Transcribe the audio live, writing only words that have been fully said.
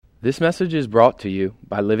This message is brought to you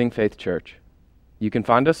by Living Faith Church. You can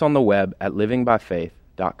find us on the web at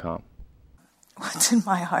livingbyfaith.com. What's in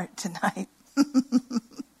my heart tonight?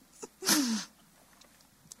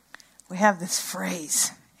 We have this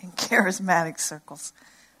phrase in charismatic circles,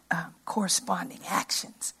 corresponding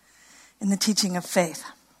actions in the teaching of faith.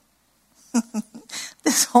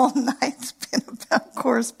 This whole night's been about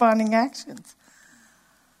corresponding actions.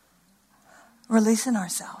 Releasing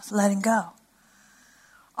ourselves, letting go.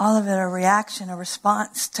 All of it a reaction, a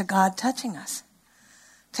response to God touching us,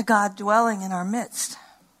 to God dwelling in our midst,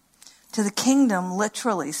 to the kingdom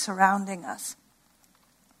literally surrounding us.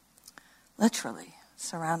 Literally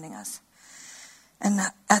surrounding us. And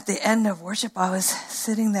at the end of worship, I was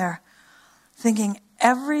sitting there thinking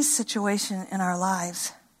every situation in our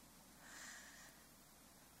lives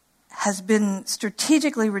has been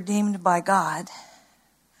strategically redeemed by God,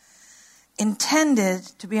 intended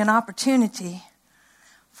to be an opportunity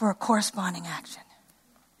for a corresponding action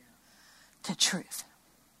to truth.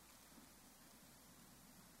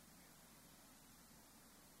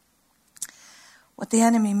 What the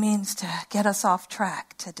enemy means to get us off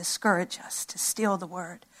track, to discourage us, to steal the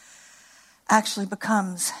word, actually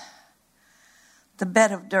becomes the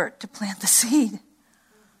bed of dirt to plant the seed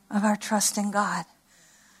of our trust in God,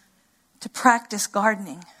 to practice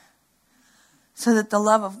gardening so that the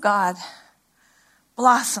love of God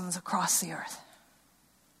blossoms across the earth.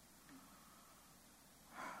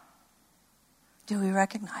 Do we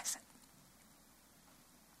recognize it?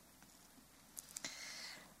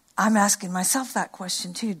 I'm asking myself that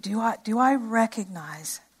question too. Do I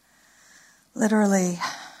recognize literally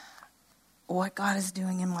what God is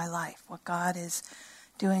doing in my life, what God is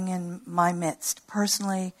doing in my midst,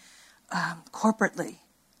 personally, corporately?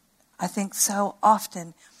 I think so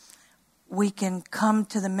often we can come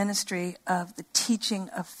to the ministry of the teaching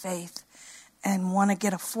of faith and want to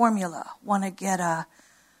get a formula, want to get a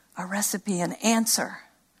recipe, an answer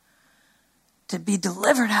to be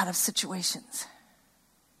delivered out of situations.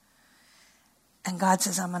 And God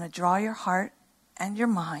says, I'm going to draw your heart and your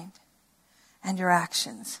mind and your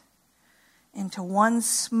actions into one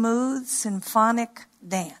smooth symphonic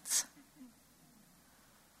dance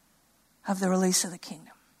of the release of the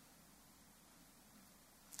kingdom.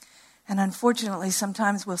 And unfortunately,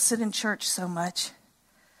 sometimes we'll sit in church so much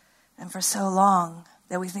and for so long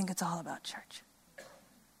that we think it's all about church.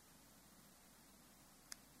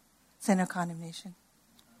 Say no condemnation,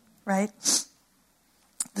 right?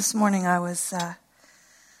 This morning I was,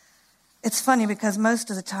 it's funny because most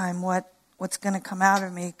of the time what's going to come out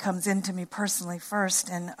of me comes into me personally first.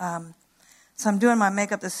 And so I'm doing my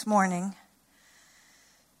makeup this morning,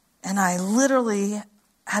 and I literally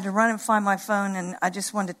had to run and find my phone, and I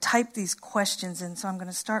just wanted to type these questions in. So I'm going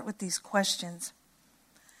to start with these questions.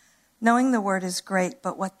 Knowing the word is great,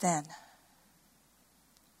 but what then?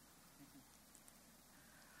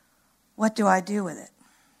 What do I do with it?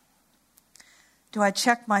 Do I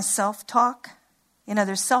check my self-talk? You know,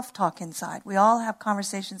 there's self-talk inside. We all have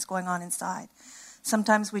conversations going on inside.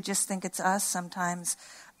 Sometimes we just think it's us. Sometimes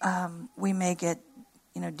we may get,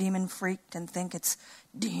 demon-freaked and think it's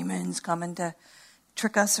demons coming to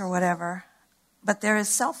trick us or whatever. But there is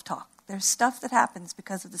self-talk. There's stuff that happens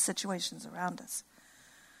because of the situations around us.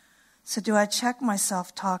 So do I check my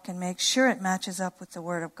self-talk and make sure it matches up with the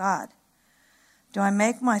Word of God? Do I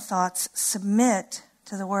make my thoughts submit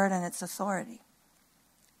to the Word and its authority?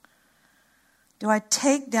 Do I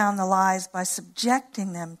take down the lies by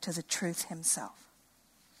subjecting them to the truth himself?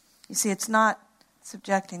 You see, it's not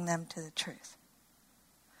subjecting them to the truth.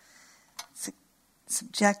 It's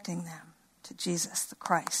subjecting them to Jesus, the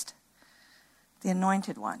Christ, the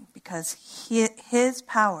Anointed One, because his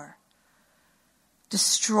power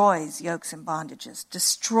destroys yokes and bondages,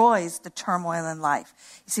 destroys the turmoil in life.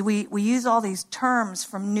 You see, we use all these terms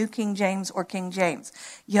from New King James or King James,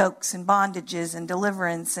 yokes and bondages and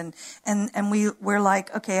deliverance, and we're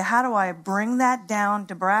like, okay, how do I bring that down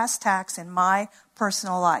to brass tacks in my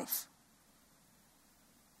personal life?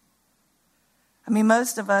 I mean,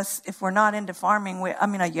 most of us, if we're not into farming,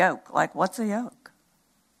 a yoke, like what's a yoke?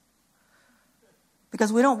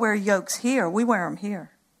 Because we don't wear yokes here, we wear them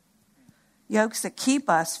here. Yokes that keep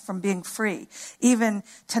us from being free. Even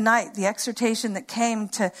tonight, the exhortation that came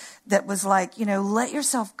that was like, let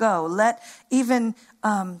yourself go.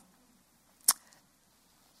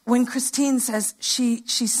 When Christine says she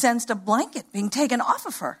sensed a blanket being taken off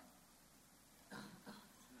of her.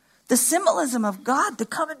 The symbolism of God to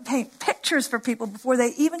come and paint pictures for people before they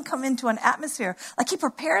even come into an atmosphere. Like he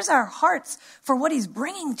prepares our hearts for what he's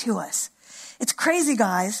bringing to us. It's crazy,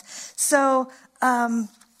 guys. So,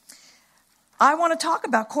 I want to talk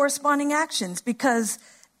about corresponding actions because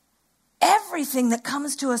everything that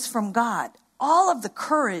comes to us from God, all of the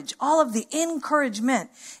courage, all of the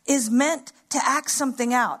encouragement is meant to act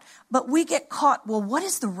something out. But we get caught, well, what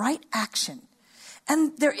is the right action?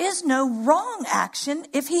 And there is no wrong action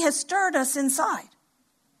if he has stirred us inside.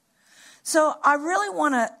 So I really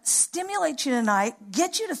want to stimulate you tonight,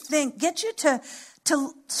 get you to think, get you to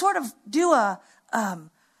sort of do a,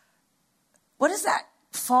 what is that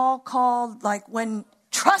fall called? Like when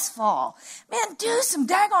trust fall. Man, do some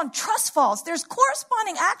daggone trust falls. There's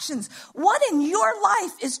corresponding actions. What in your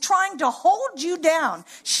life is trying to hold you down,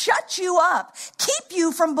 shut you up, keep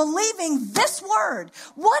you from believing this word?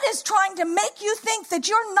 What is trying to make you think that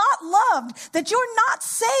you're not loved, that you're not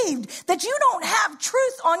saved, that you don't have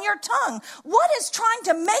truth on your tongue? What is trying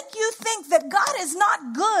to make you think that God is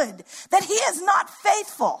not good, that he is not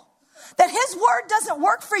faithful, that his word doesn't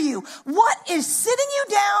work for you? What is sitting you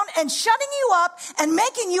down and shutting you up and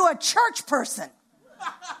making you a church person?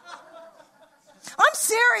 I'm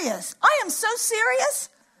serious. I am so serious.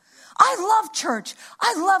 I love church.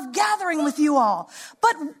 I love gathering with you all.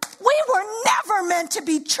 But we were never meant to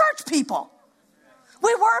be church people.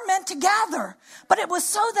 We were meant to gather, but it was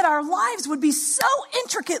so that our lives would be so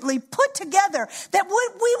intricately put together that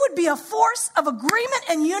we would be a force of agreement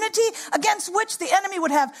and unity against which the enemy would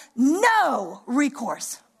have no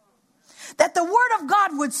recourse. That the word of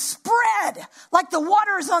God would spread like the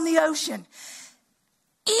waters on the ocean.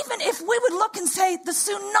 Even if we would look and say the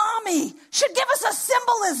tsunami should give us a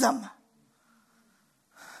symbolism.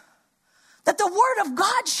 That the word of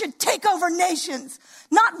God should take over nations,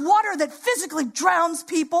 not water that physically drowns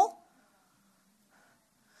people.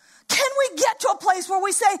 Can we get to a place where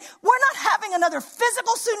we say, we're not having another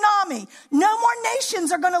physical tsunami? No more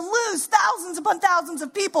nations are going to lose thousands upon thousands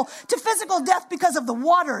of people to physical death because of the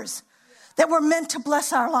waters that were meant to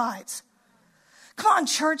bless our lives. Come on,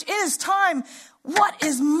 church, it is time. What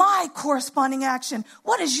is my corresponding action?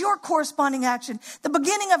 What is your corresponding action? The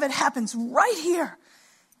beginning of it happens right here.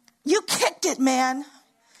 You kicked it, man.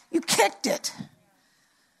 You kicked it.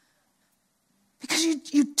 Because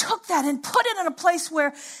you took that and put it in a place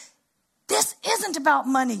where this isn't about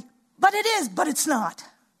money. But it is, but it's not.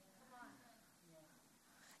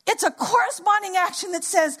 It's a corresponding action that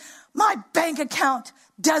says, my bank account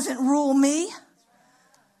doesn't rule me.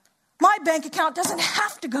 My bank account doesn't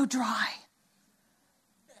have to go dry.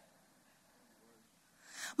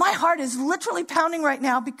 My heart is literally pounding right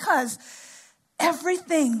now because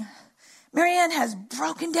everything, Marianne has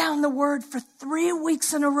broken down the word for 3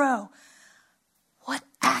 weeks in a row. What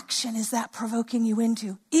action is that provoking you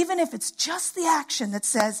into? Even if it's just the action that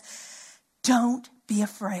says, don't be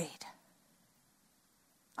afraid.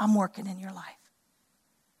 I'm working in your life.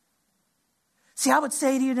 See, I would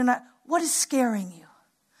say to you tonight, what is scaring you?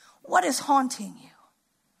 What is haunting you?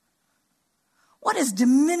 What is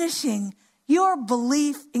diminishing your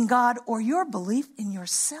belief in God or your belief in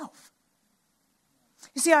yourself?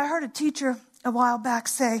 You see, I heard a teacher a while back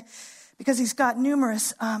say, because he's got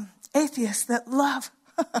numerous atheists that love.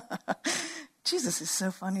 Jesus is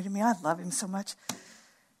so funny to me. I love him so much.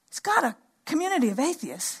 He's got a community of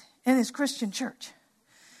atheists in his Christian church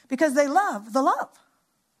because they love the love.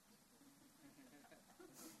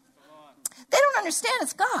 They don't understand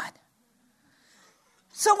it's God.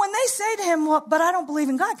 So when they say to him, well, but I don't believe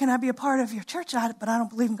in God, can I be a part of your church? But I don't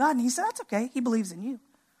believe in God. And he said, that's okay. He believes in you.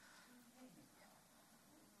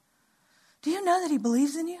 Do you know that he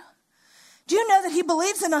believes in you? Do you know that he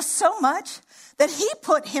believes in us so much that he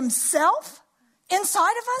put himself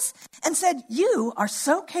inside of us and said, you are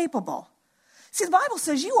so capable. See, the Bible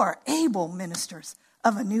says you are able ministers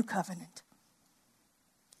of a new covenant,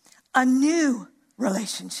 a new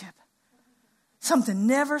relationship, something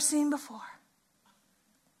never seen before.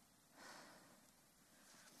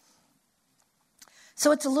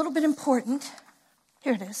 So it's a little bit important.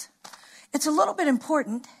 Here it is. It's a little bit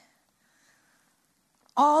important.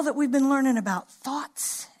 All that we've been learning about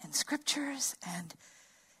thoughts and scriptures, and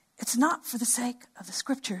it's not for the sake of the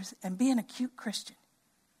scriptures and being a cute Christian.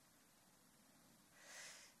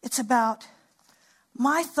 It's about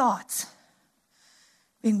my thoughts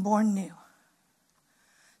being born new.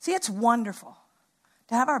 See, it's wonderful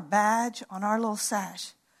to have our badge on our little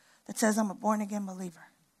sash that says I'm a born-again believer.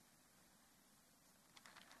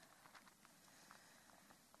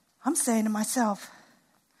 I'm saying to myself,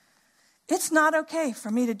 it's not okay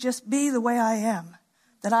for me to just be the way I am,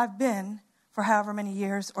 that I've been for however many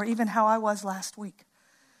years, or even how I was last week.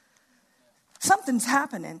 Something's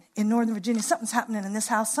happening in Northern Virginia. Something's happening in this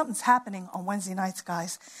house. Something's happening on Wednesday nights,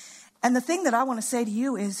 guys. And the thing that I want to say to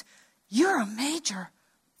you is, you're a major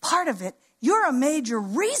part of it. You're a major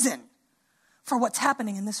reason for what's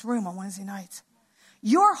happening in this room on Wednesday nights.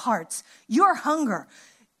 your hearts, your hunger.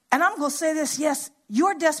 And I'm going to say this, yes,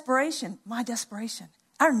 your desperation, my desperation,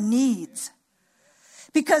 our needs.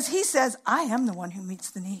 Because he says, I am the one who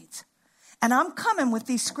meets the needs. And I'm coming with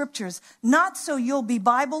these scriptures, not so you'll be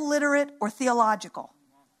Bible literate or theological,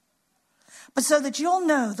 but so that you'll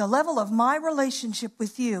know the level of my relationship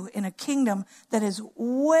with you in a kingdom that is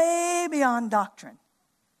way beyond doctrine.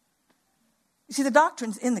 You see, the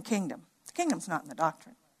doctrine's in the kingdom. The kingdom's not in the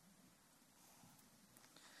doctrine.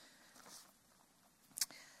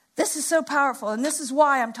 This is so powerful, and this is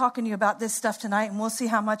why I'm talking to you about this stuff tonight, and we'll see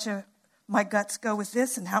how much of my guts go with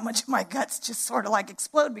this and how much of my guts just sort of like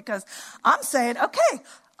explode, because I'm saying, okay,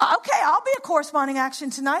 I'll be a corresponding action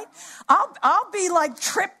tonight. I'll be like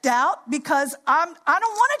tripped out because I don't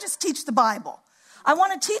want to just teach the Bible. I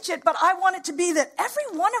want to teach it, but I want it to be that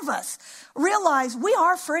every one of us realize we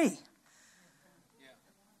are free.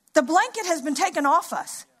 The blanket has been taken off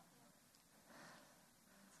us.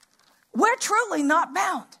 We're truly not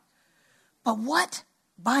bound. But what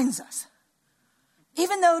binds us?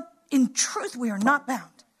 Even though in truth we are not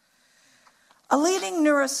bound. A leading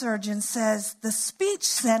neurosurgeon says the speech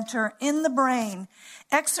center in the brain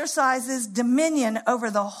exercises dominion over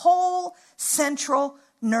the whole central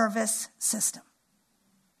nervous system.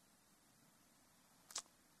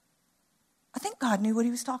 I think God knew what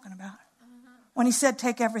he was talking about when he said,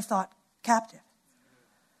 take every thought captive.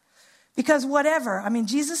 Because whatever,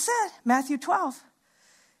 Jesus said, Matthew 12,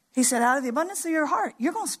 he said, out of the abundance of your heart,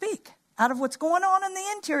 you're going to speak. Out of what's going on in the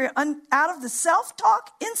interior, out of the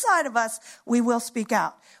self-talk inside of us, we will speak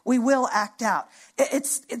out. We will act out.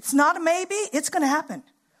 It's not a maybe, it's going to happen.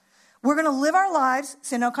 We're going to live our lives,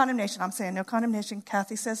 say no condemnation. I'm saying no condemnation.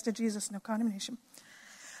 Kathy says to Jesus, no condemnation.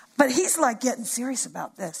 But he's like getting serious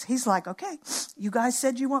about this. He's like, okay, you guys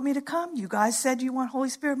said you want me to come. You guys said you want Holy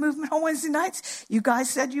Spirit movement on Wednesday nights. You guys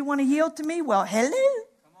said you want to yield to me. Well, hello.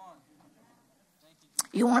 Come on.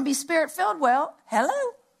 You want to be Spirit-filled? Well,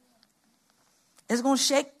 hello. It's going to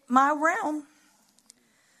shake my realm.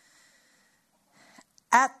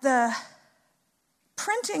 At the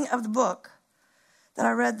printing of the book that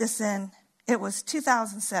I read this in, it was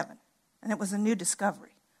 2007, and it was a new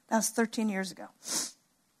discovery. That was 13 years ago.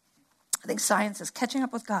 I think science is catching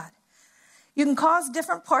up with God. You can cause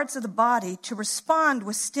different parts of the body to respond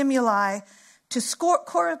with stimuli to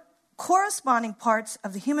corresponding parts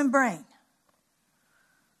of the human brain.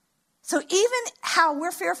 So even how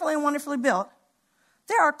we're fearfully and wonderfully built,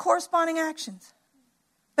 there are corresponding actions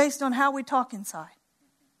based on how we talk inside.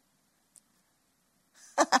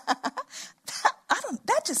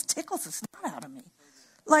 That just tickles the snot out of me.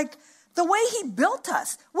 Like the way he built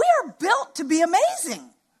us. We are built to be amazing.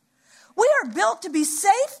 We are built to be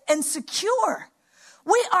safe and secure.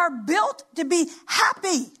 We are built to be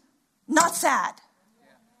happy, not sad.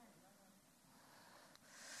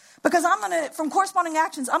 Because from corresponding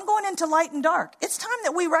actions, I'm going into light and dark. It's time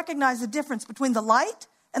that we recognize the difference between the light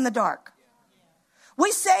and the dark.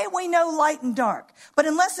 We say we know light and dark, but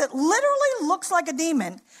unless it literally looks like a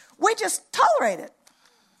demon, we just tolerate it.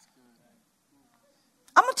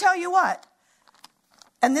 I'm going to tell you what,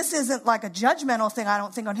 and this isn't like a judgmental thing, I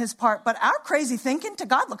don't think, on his part, but our crazy thinking to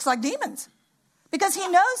God looks like demons. Because he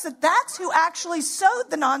knows that that's who actually sowed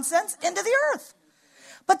the nonsense into the earth.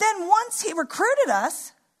 But then once he recruited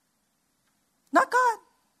us, not God.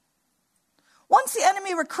 Once the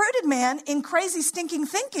enemy recruited man in crazy, stinking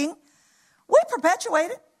thinking, we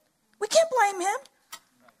perpetuate it. We can't blame him.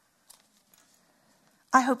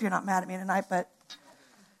 I hope you're not mad at me tonight, but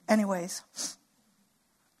anyways.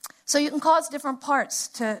 So you can cause different parts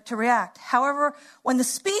to react. However, when the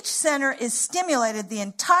speech center is stimulated, the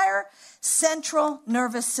entire central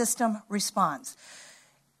nervous system responds.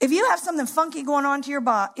 If you have something funky going on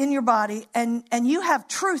in your body and you have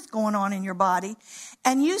truth going on in your body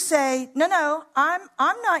and you say, no, I'm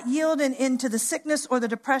not yielding into the sickness or the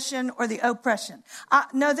depression or the oppression.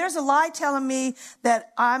 No, there's a lie telling me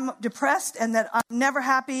that I'm depressed and that I'm never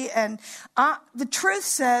happy. And the truth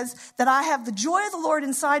says that I have the joy of the Lord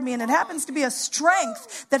inside me, and it happens to be a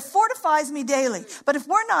strength that fortifies me daily. But if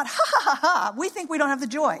we're not, we think we don't have the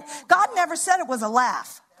joy. God never said it was a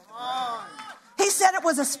laugh. He said it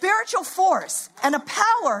was a spiritual force and a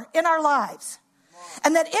power in our lives.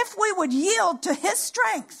 And that if we would yield to his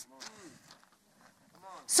strength.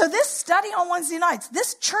 So this study on Wednesday nights,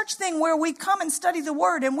 this church thing where we come and study the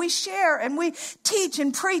word and we share and we teach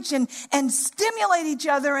and preach and stimulate each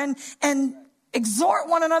other and exhort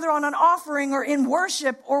one another on an offering or in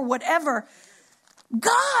worship or whatever.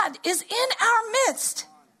 God is in our midst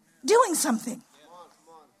doing something.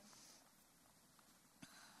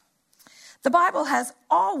 The Bible has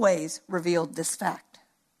always revealed this fact.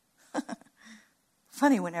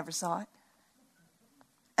 Funny we never saw it.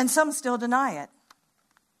 And some still deny it.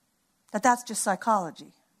 That's just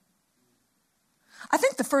psychology. I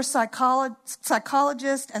think the first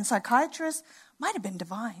psychologist and psychiatrist might have been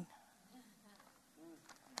divine.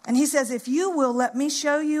 And he says, if you will let me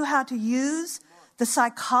show you how to use the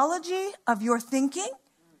psychology of your thinking,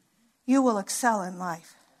 you will excel in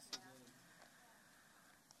life.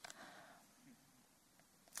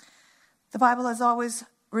 The Bible has always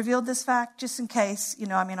revealed this fact, just in case,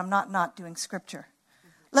 I'm not doing scripture.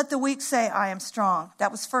 Let the weak say, I am strong. That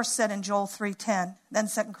was first said in Joel 3:10, then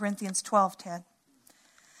 2 Corinthians 12:10.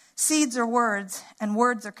 Seeds are words, and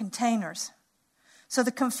words are containers. So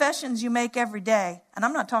the confessions you make every day, and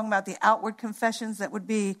I'm not talking about the outward confessions that would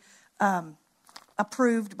be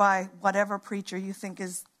approved by whatever preacher you think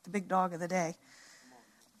is the big dog of the day.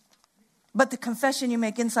 But the confession you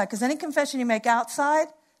make inside, because any confession you make outside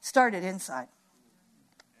started inside.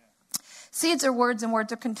 Seeds are words and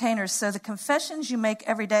words are containers. So the confessions you make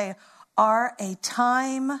every day are a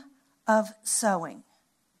time of sowing,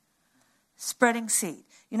 spreading seed.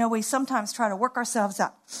 We sometimes try to work ourselves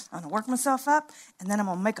up. I'm going to work myself up, and then I'm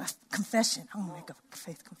going to make a confession. I'm going to make a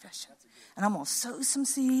faith confession. And I'm going to sow some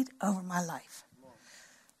seed over my life.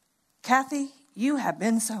 Kathy, you have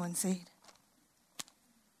been sowing seed.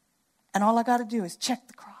 And all I got to do is check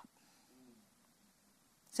the crop.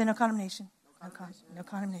 Say no condemnation. No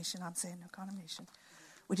condemnation. I'm saying no condemnation.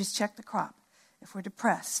 We just check the crop. If we're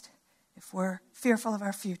depressed, if we're fearful of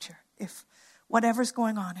our future, if whatever's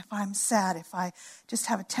going on, if I'm sad, if I just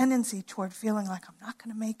have a tendency toward feeling like I'm not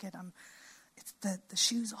going to make it, the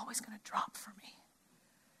shoe's always going to drop for me.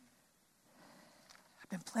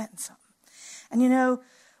 I've been planting something. And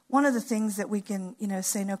one of the things that we can,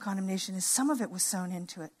 say no condemnation is some of it was sown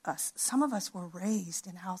into us. Some of us were raised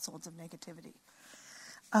in households of negativity.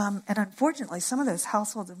 And unfortunately, some of those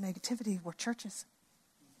households of negativity were churches.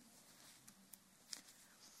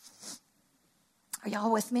 Are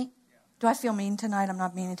y'all with me? Do I feel mean tonight? I'm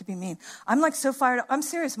not meaning to be mean. I'm so fired up. I'm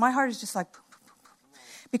serious. My heart is just like,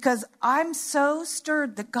 because I'm so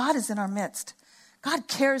stirred that God is in our midst. God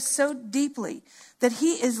cares so deeply that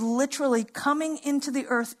he is literally coming into the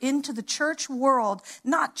earth, into the church world,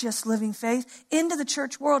 not just Living Faith, into the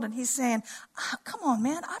church world. And he's saying, come on,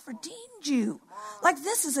 man, I've redeemed you. Like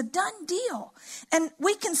this is a done deal. And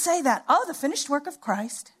we can say that, the finished work of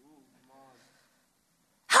Christ.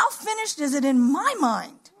 How finished is it in my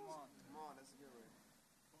mind?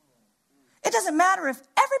 It doesn't matter if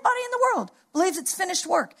everybody in the world believes it's finished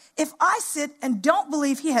work. If I sit and don't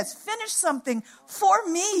believe he has finished something for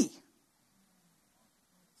me,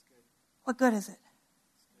 what good is it?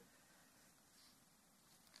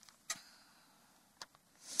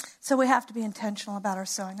 So we have to be intentional about our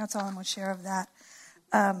sowing. That's all I'm going to share of that.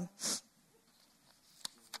 Now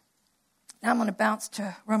I'm going to bounce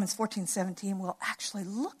to Romans 14:17. We'll actually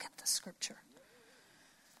look at the scripture.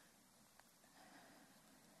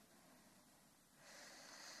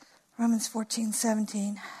 Romans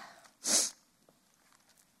 14:17.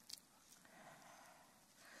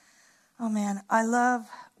 Oh man, I love,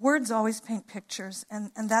 words always paint pictures,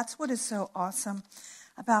 and that's what is so awesome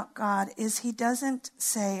about God, is he doesn't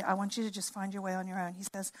say, I want you to just find your way on your own. He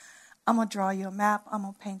says, I'm going to draw you a map, I'm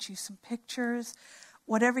going to paint you some pictures,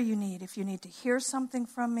 whatever you need. If you need to hear something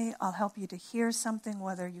from me, I'll help you to hear something,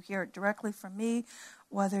 whether you hear it directly from me,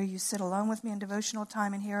 whether you sit alone with me in devotional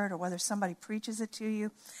time and hear it, or whether somebody preaches it to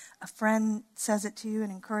you, a friend says it to you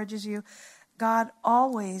and encourages you. God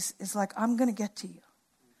always is like, I'm going to get to you.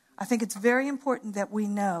 I think it's very important that we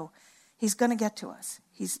know he's going to get to us.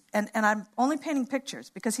 And I'm only painting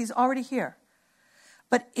pictures because he's already here.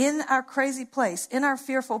 But in our crazy place, in our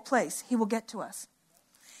fearful place, he will get to us.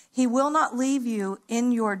 He will not leave you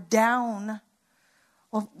in your down.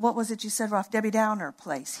 Well, what was it you said, Rolf? Debbie Downer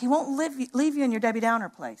place. He won't leave you in your Debbie Downer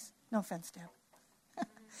place. No offense, Deb.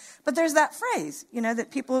 But there's that phrase,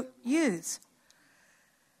 that people use.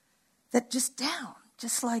 That just down,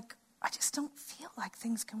 just like, I just don't feel like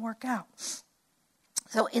things can work out.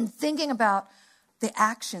 So in thinking about the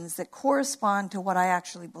actions that correspond to what I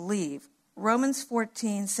actually believe, Romans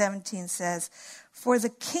 14:17 says, for the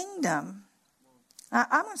kingdom,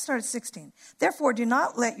 I'm going to start at 16. Therefore, do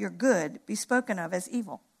not let your good be spoken of as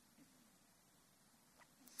evil.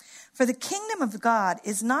 For the kingdom of God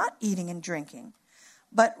is not eating and drinking,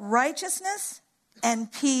 but righteousness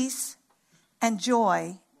and peace and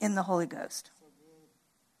joy in the Holy Ghost.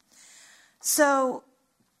 So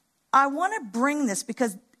I want to bring this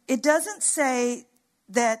because it doesn't say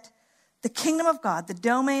that the kingdom of God, the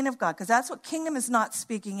domain of God, because that's what kingdom is not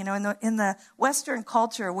speaking. You know, in the Western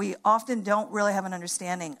culture, we often don't really have an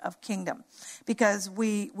understanding of kingdom because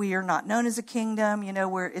we are not known as a kingdom. You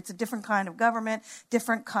know, it's a different kind of government,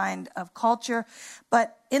 different kind of culture.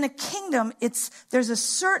 But in a kingdom, there's a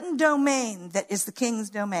certain domain that is the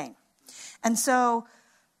king's domain. And so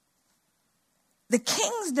the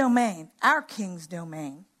king's domain, our king's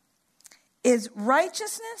domain, is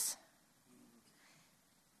righteousness.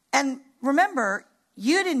 And remember,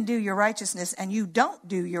 you didn't do your righteousness, and you don't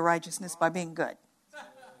do your righteousness by being good.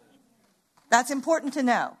 That's important to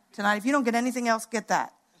know tonight. If you don't get anything else, get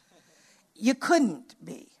that. You couldn't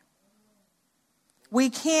be. We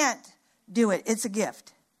can't do it. It's a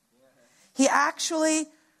gift. He actually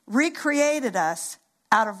recreated us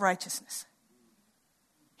out of righteousness.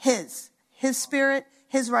 His spirit,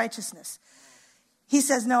 his righteousness. He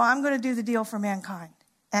says, no, I'm going to do the deal for mankind.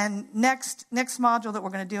 And next module that we're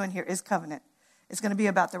going to do in here is covenant. It's going to be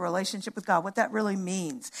about the relationship with God, what that really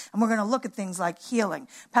means. And we're going to look at things like healing.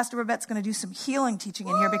 Pastor Babette's going to do some healing teaching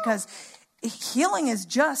in here because healing is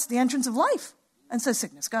just the entrance of life. And so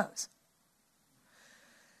sickness goes.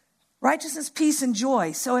 Righteousness, peace, and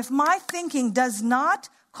joy. So if my thinking does not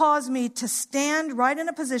cause me to stand right in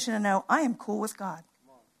a position and know I am cool with God,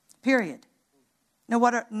 period. No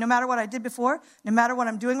matter what I did before, no matter what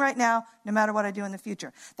I'm doing right now, no matter what I do in the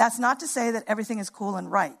future. That's not to say that everything is cool and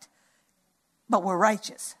right, but we're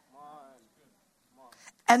righteous.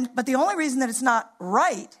 But the only reason that it's not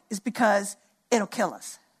right is because it'll kill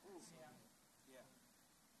us.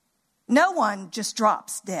 No one just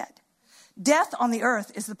drops dead. Death on the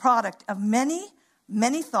earth is the product of many,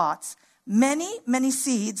 many thoughts, many, many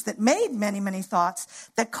seeds that made many, many thoughts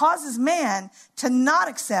that causes man to not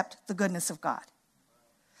accept the goodness of God.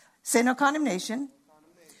 Say no condemnation,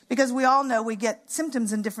 because we all know we get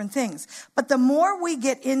symptoms in different things. But the more we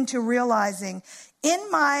get into realizing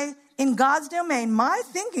in God's domain, my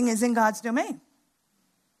thinking is in God's domain.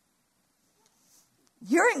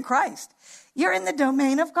 You're in Christ. You're in the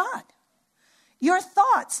domain of God. Your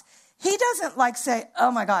thoughts. He doesn't say,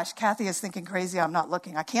 oh my gosh, Kathy is thinking crazy. I'm not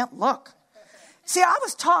looking. I can't look. See, I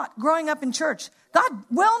was taught growing up in church, God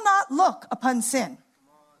will not look upon sin.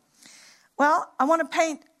 Well, I want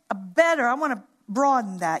to I want to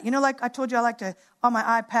broaden that. You know, like I told you, I like to, on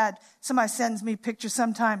my iPad, somebody sends me pictures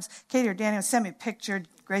sometimes. Katie or Danny will send me a picture.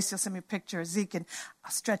 Gracie will send me a picture of Zeke, and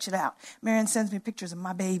I'll stretch it out. Marianne sends me pictures of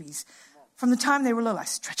my babies. From the time they were little, I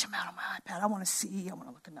stretch them out on my iPad. I want to see. I want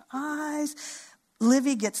to look in the eyes.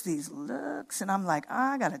 Livy gets these looks, and I'm like,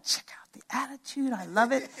 I got to check out the attitude. I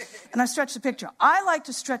love it. And I stretch the picture. I like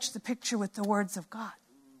to stretch the picture with the words of God.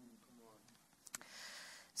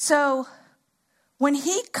 So when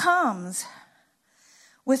he comes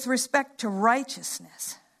with respect to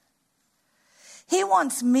righteousness, he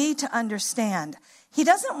wants me to understand. He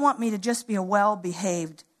doesn't want me to just be a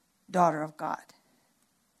well-behaved daughter of God.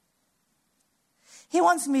 He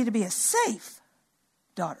wants me to be a safe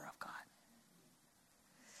daughter of God.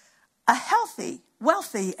 A healthy,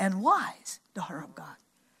 wealthy, and wise daughter of God.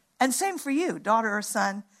 And same for you, daughter or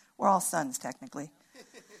son. We're all sons, technically.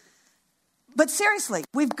 But seriously,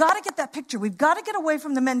 we've got to get that picture. We've got to get away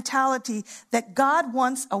from the mentality that God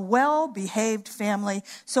wants a well-behaved family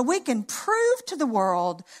so we can prove to the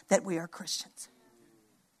world that we are Christians.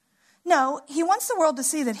 No, he wants the world to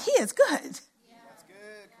see that he is good. That's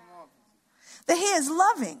good. Come on. That he is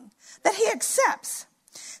loving, that he accepts.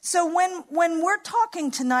 So when we're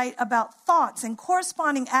talking tonight about thoughts and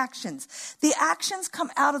corresponding actions, the actions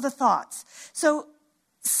come out of the thoughts. So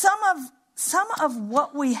some of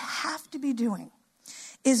what we have to be doing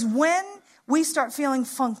is when we start feeling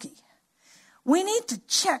funky, we need to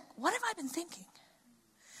check, what have I been thinking?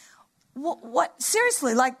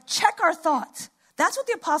 Seriously, check our thoughts. That's what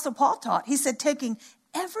the Apostle Paul taught. He said, taking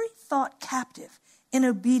every thought captive in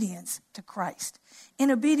obedience to Christ, in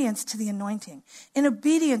obedience to the anointing, in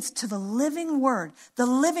obedience to the living word,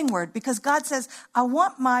 because God says, I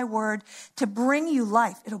want my word to bring you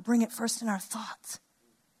life. It'll bring it first in our thoughts.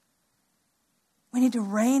 We need to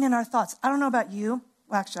reign in our thoughts. I don't know about you.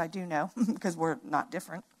 Well, actually, I do know because we're not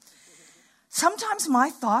different. Sometimes my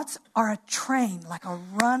thoughts are a train, like a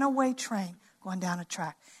runaway train going down a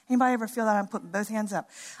track. Anybody ever feel that? I'm putting both hands up.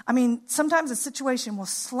 I mean, sometimes a situation will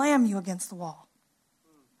slam you against the wall.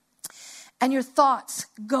 And your thoughts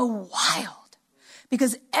go wild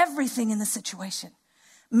because everything in the situation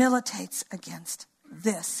militates against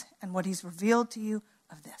this and what he's revealed to you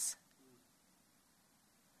of this.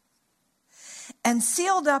 And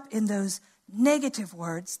sealed up in those negative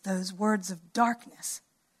words, those words of darkness,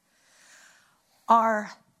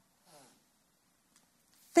 are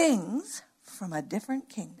things from a different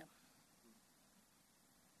kingdom.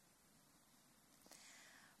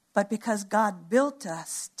 but because God built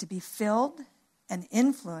us to be filled and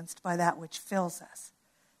influenced by that which fills us,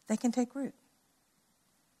 they can take root.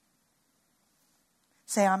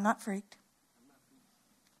 Say, I'm not freaked.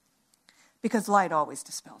 Because light always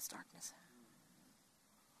dispels darkness.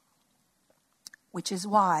 Which is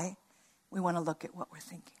why we want to look at what we're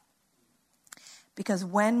thinking. Because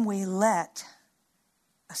when we let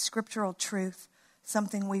a scriptural truth,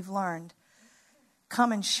 something we've learned,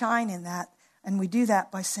 come and shine in that, and we do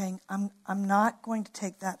that by saying, I'm not going to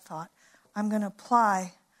take that thought. I'm going to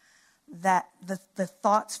apply that the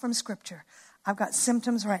thoughts from Scripture. I've got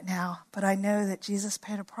symptoms right now, but I know that Jesus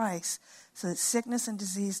paid a price so that sickness and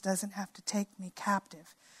disease doesn't have to take me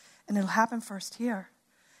captive. And it'll happen first here.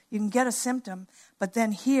 You can get a symptom, but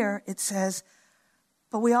then here it says,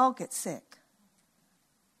 but we all get sick.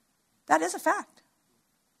 That is a fact.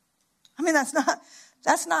 I mean,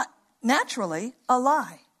 that's not naturally a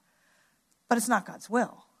lie, but it's not God's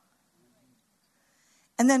will.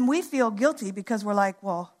 And then we feel guilty because we're like,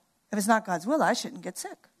 well, if it's not God's will, I shouldn't get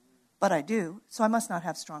sick. But I do, so I must not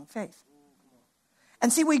have strong faith.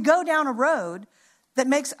 And see, we go down a road that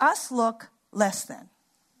makes us look less than.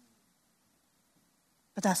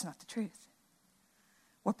 But that's not the truth.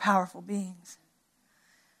 We're powerful beings.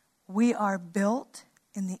 We are built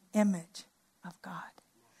in the image of God.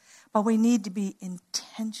 But we need to be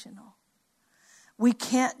intentional. We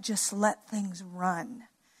can't just let things run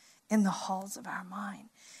in the halls of our mind.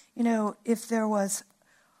 You know, if there was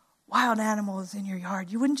wild animals in your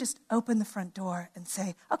yard, you wouldn't just open the front door and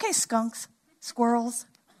say, okay, skunks, squirrels,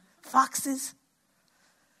 foxes,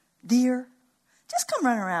 deer, just come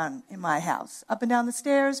run around in my house, up and down the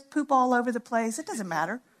stairs, poop all over the place. It doesn't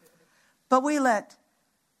matter. But we let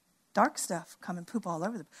dark stuff come and poop all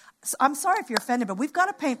over them. So I'm sorry if you're offended, but we've got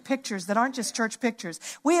to paint pictures that aren't just church pictures.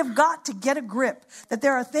 We have got to get a grip that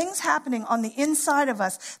there are things happening on the inside of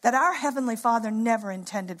us that our Heavenly Father never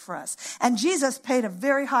intended for us. And Jesus paid a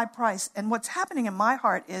very high price. And what's happening in my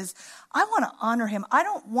heart is I want to honor him. I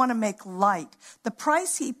don't want to make light the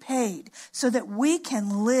price he paid so that we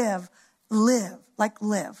can live. Are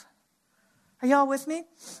y'all with me?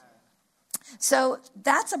 So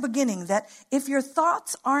that's a beginning, that if your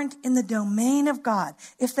thoughts aren't in the domain of God,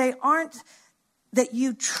 if they aren't that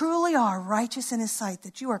you truly are righteous in his sight,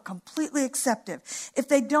 that you are completely accepted, if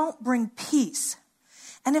they don't bring peace,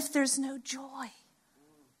 and if there's no joy.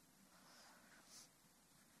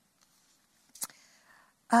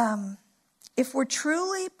 If we're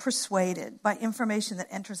truly persuaded by information that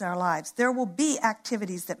enters our lives, there will be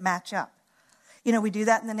activities that match up. You know, we do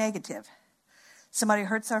that in the negative. Somebody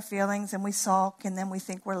hurts our feelings and we sulk, and then we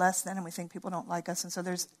think we're less than, and we think people don't like us, and so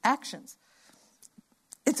there's actions.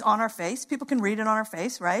 It's on our face. People can read it on our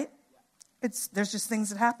face, right? There's just things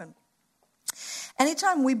that happen.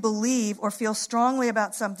 Anytime we believe or feel strongly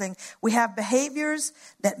about something, we have behaviors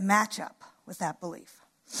that match up with that belief.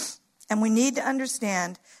 And we need to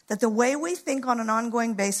understand that the way we think on an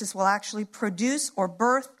ongoing basis will actually produce or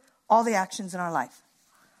birth all the actions in our life.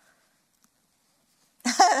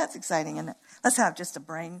 That's exciting, isn't it? Let's have just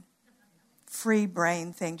a free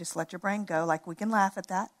brain thing. Just let your brain go. Like, we can laugh at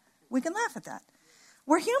that. We can laugh at that.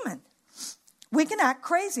 We're human. We can act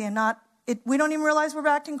crazy and we don't even realize we're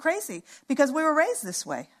acting crazy because we were raised this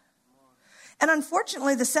way. And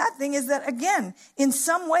unfortunately, the sad thing is that, again, in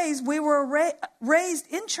some ways, we were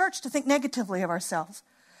raised in church to think negatively of ourselves.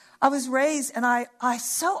 I was raised, and I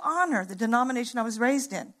so honor the denomination I was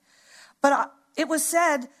raised in. But it was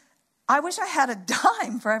said, I wish I had a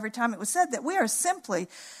dime for every time it was said, that we are simply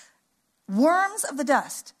worms of the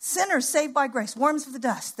dust, sinners saved by grace, worms of the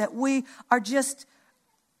dust, that we are just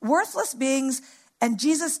worthless beings, and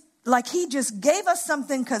Jesus, like he just gave us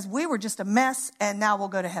something because we were just a mess, and now we'll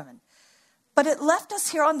go to heaven. But it left us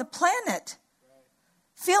here on the planet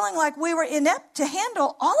feeling like we were inept to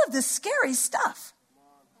handle all of this scary stuff,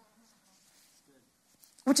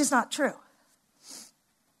 which is not true.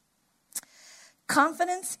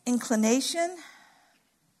 Confidence, inclination.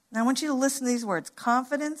 Now I want you to listen to these words.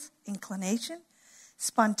 Confidence, inclination,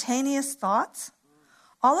 spontaneous thoughts.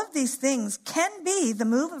 All of these things can be the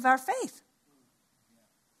move of our faith.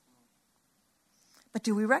 But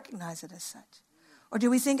do we recognize it as such? Or do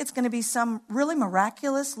we think it's going to be some really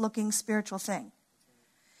miraculous looking spiritual thing?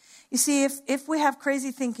 You see, if we have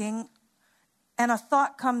crazy thinking and a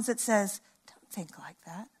thought comes that says, don't think like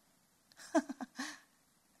that.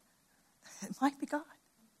 It might be God.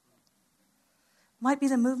 It might be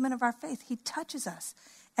the movement of our faith. He touches us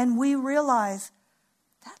and we realize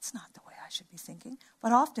that's not the way I should be thinking.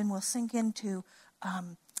 But often we'll sink into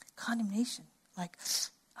condemnation. Like,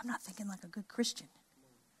 I'm not thinking like a good Christian.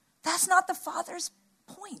 That's not the Father's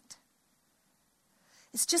point.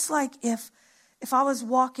 It's just like if I was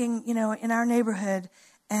walking, in our neighborhood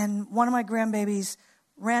and one of my grandbabies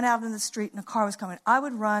ran out in the street and a car was coming, I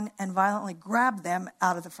would run and violently grab them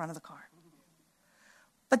out of the front of the car.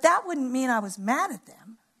 But that wouldn't mean I was mad at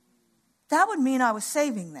them. That would mean I was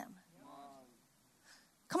saving them.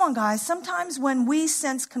 Come on, guys. Sometimes when we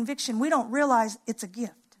sense conviction, we don't realize it's a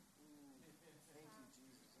gift.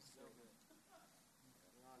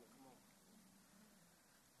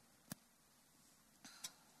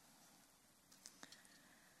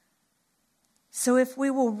 So if we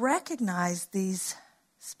will recognize these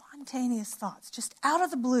spontaneous thoughts, just out of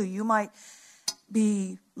the blue, you might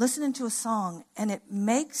be listening to a song and it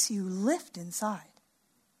makes you lift inside.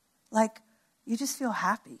 Like you just feel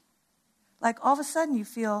happy. Like all of a sudden you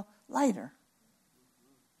feel lighter.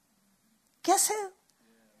 Guess who?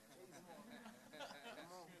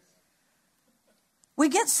 We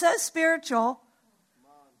get so spiritual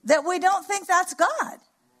that we don't think that's God.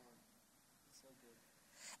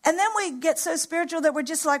 And then we get so spiritual that we're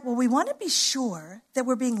just like, well, we want to be sure that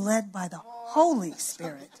we're being led by the Holy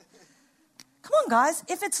Spirit. Come on, guys.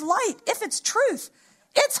 If it's light, if it's truth,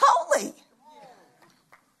 it's holy.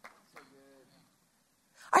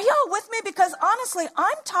 Are y'all with me? Because honestly,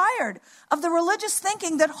 I'm tired of the religious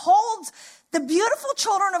thinking that holds the beautiful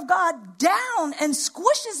children of God down and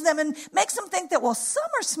squishes them and makes them think that, well, some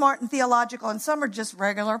are smart and theological and some are just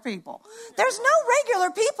regular people. There's no regular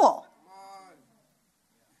people.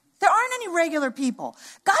 There aren't any regular people.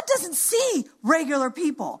 God doesn't see regular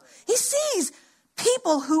people. He sees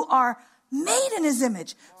people who are made in his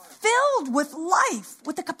image, filled with life,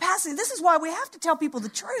 with the capacity. This is why we have to tell people the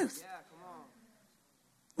truth.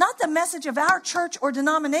 Not the message of our church or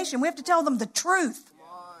denomination. We have to tell them the truth.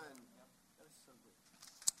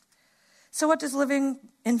 So what does living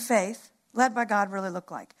in faith, led by God, really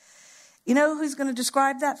look like? You know who's going to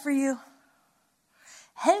describe that for you?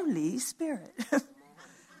 Holy Spirit.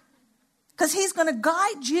 Because he's going to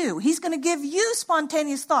guide you. He's going to give you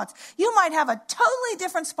spontaneous thoughts. You might have a totally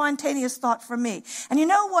different spontaneous thought from me. And you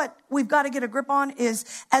know what we've got to get a grip on is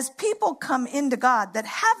as people come into God that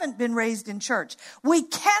haven't been raised in church, we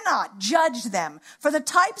cannot judge them for the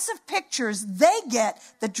types of pictures they get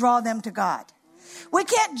that draw them to God. We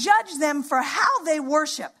can't judge them for how they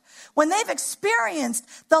worship. When they've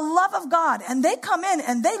experienced the love of God and they come in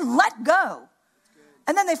and they let go,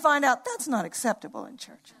 and then they find out that's not acceptable in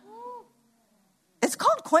church. It's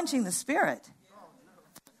called quenching the spirit.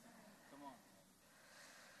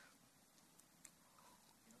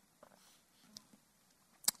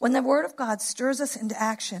 When the word of God stirs us into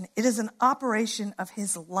action, it is an operation of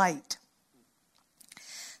his light.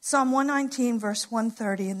 Psalm 119, verse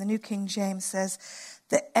 130 in the New King James says,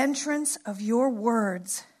 the entrance of your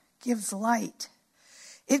words gives light.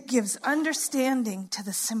 It gives understanding to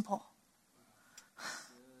the simple.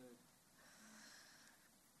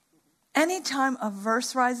 Anytime a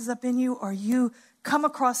verse rises up in you or you come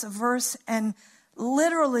across a verse and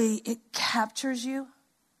literally it captures you,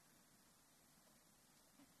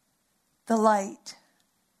 the light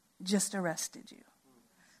just arrested you.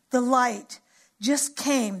 The light just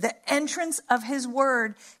came. The entrance of his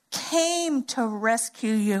word came to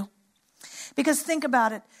rescue you. Because think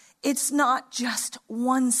about it. It's not just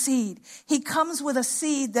one seed. He comes with a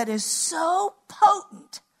seed that is so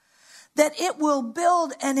potent that it will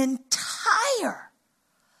build an entire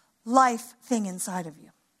life thing inside of you.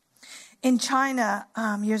 In China,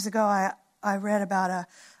 years ago, I read about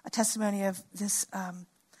a testimony of this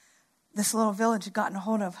little village had gotten a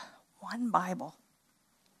hold of one Bible.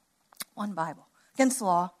 One Bible. Against the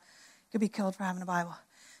law. Could be killed for having a Bible.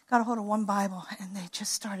 Got a hold of one Bible, and they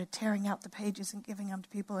just started tearing out the pages and giving them to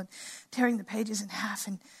people and tearing the pages in half.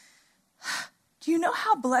 And do you know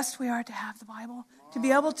how blessed we are to have the Bible? To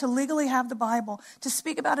be able to legally have the Bible, to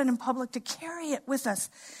speak about it in public, to carry it with us.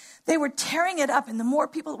 They were tearing it up, and the more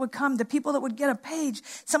people that would come, the people that would get a page,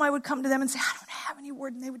 somebody would come to them and say, I don't have any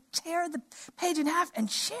word, and they would tear the page in half and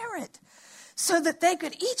share it so that they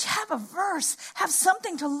could each have a verse, have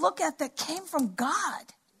something to look at that came from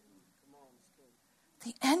God.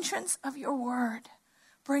 The entrance of your word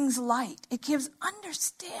brings light. It gives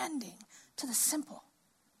understanding to the simple.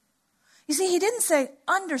 You see, he didn't say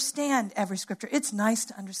understand every scripture. It's nice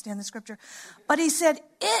to understand the scripture. But he said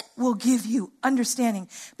it will give you understanding.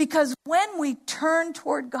 Because when we turn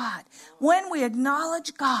toward God, when we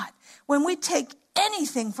acknowledge God, when we take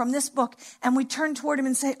anything from this book and we turn toward him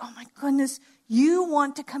and say, oh my goodness, you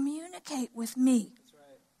want to communicate with me. That's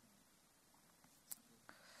right.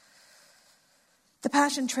 The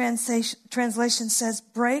Passion Translation says,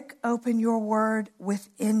 break open your word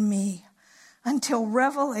within me until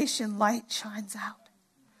revelation light shines out.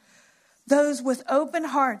 Those with open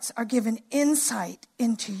hearts are given insight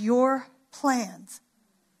into your plans.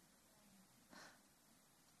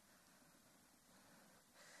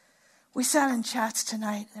 We sat in chats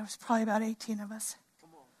tonight. There was probably about 18 of us.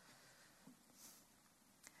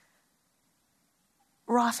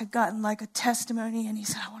 Rolf had gotten like a testimony, and he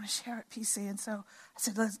said, I want to share it, PC. And so I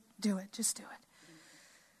said, let's do it. Just do it.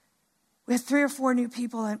 We had 3 or 4 new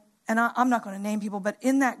people, and I'm not going to name people, but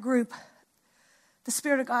in that group, the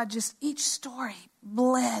Spirit of God just, each story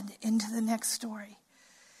bled into the next story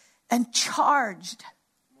and charged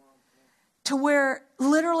to where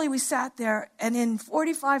literally we sat there, and in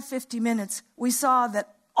 45, 50 minutes, we saw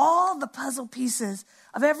that all the puzzle pieces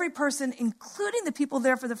of every person, including the people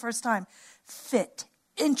there for the first time, fit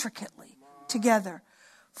intricately together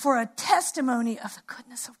for a testimony of the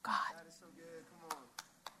goodness of God. That is so good. Come on.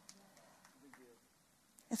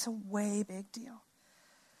 It's a way big deal.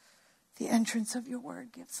 The entrance of your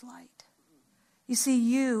word gives light. You see,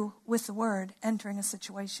 you with the word entering a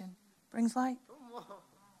situation brings light.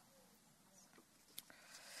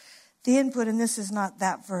 The input, and this is not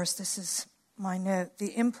that verse, this is my note. The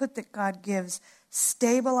input that God gives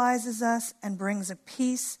stabilizes us and brings a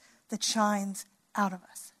peace that shines out of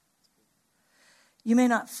us. You may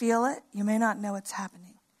not feel it, you may not know it's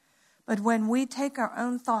happening, but when we take our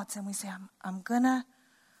own thoughts and we say, I'm gonna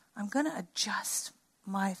adjust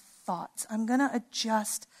my thoughts, I'm gonna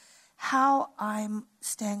adjust how I'm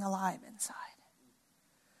staying alive inside.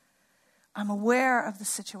 I'm aware of the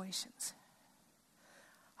situations.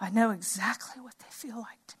 I know exactly what they feel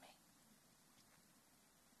like to me.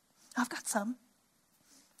 I've got some.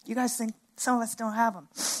 You guys think some of us don't have them.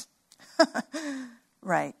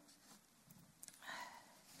 Right.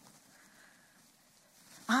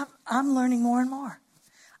 I'm learning more and more.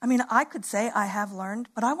 I mean, I could say I have learned,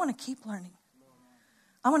 but I want to keep learning.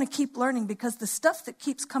 I want to keep learning because the stuff that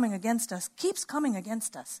keeps coming against us keeps coming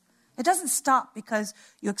against us. It doesn't stop because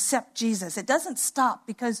you accept Jesus. It doesn't stop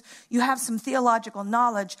because you have some theological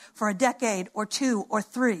knowledge for a decade or 2 or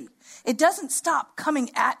 3. It doesn't stop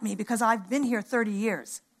coming at me because I've been here 30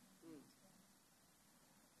 years.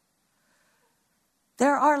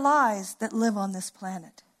 There are lies that live on this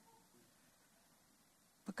planet.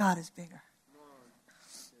 But God is bigger.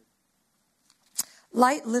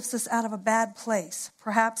 Light lifts us out of a bad place,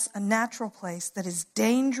 perhaps a natural place that is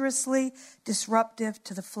dangerously disruptive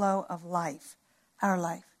to the flow of life, our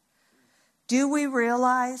life. Do we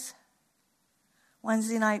realize,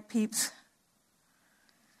 Wednesday night peeps,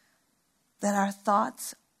 that our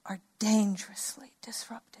thoughts are dangerously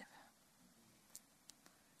disruptive?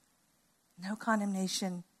 No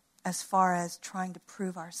condemnation as far as trying to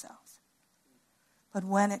prove ourselves. But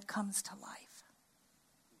when it comes to life,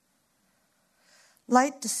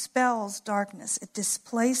 light dispels darkness. It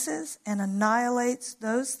displaces and annihilates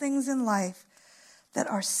those things in life that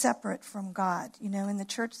are separate from God. You know, in the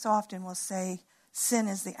church so often we'll say sin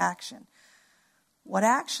is the action. What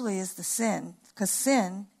actually is the sin? Because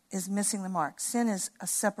sin is missing the mark. Sin is a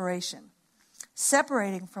separation.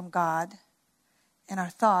 Separating from God and our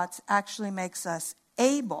thoughts actually makes us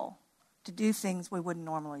able to do things we wouldn't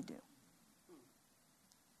normally do.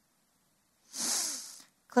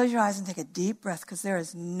 Close your eyes and take a deep breath, because there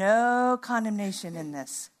is no condemnation in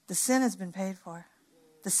this. The sin has been paid for.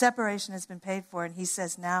 The separation has been paid for. And he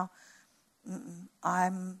says now,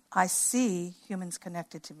 I see humans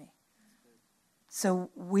connected to me. So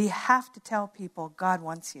we have to tell people God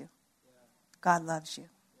wants you. God loves you.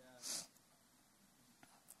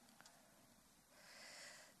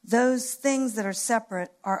 Those things that are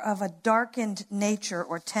separate are of a darkened nature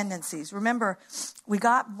or tendencies. Remember, we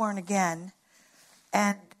got born again,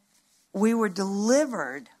 and we were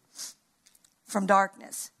delivered from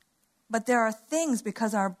darkness. But there are things,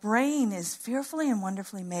 because our brain is fearfully and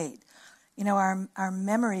wonderfully made. You know, our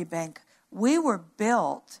memory bank, we were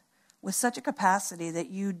built with such a capacity that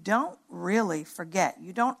you don't really forget.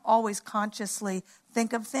 You don't always consciously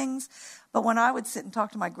think of things. But when I would sit and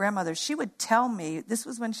talk to my grandmother, she would tell me, this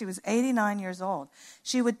was when she was 89 years old,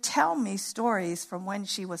 she would tell me stories from when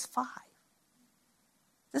she was 5.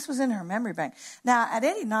 This was in her memory bank. Now, at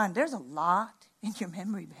 89, there's a lot in your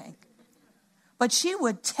memory bank. But she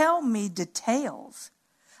would tell me details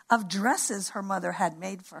of dresses her mother had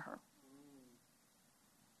made for her.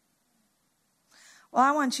 Well,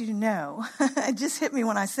 I want you to know, it just hit me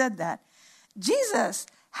when I said that, Jesus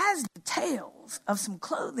has details of some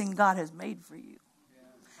clothing God has made for you.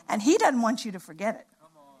 And he doesn't want you to forget it.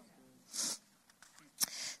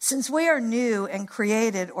 Since we are new and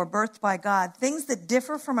created or birthed by God, things that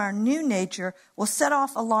differ from our new nature will set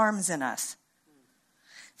off alarms in us.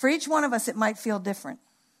 For each one of us, it might feel different.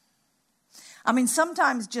 I mean,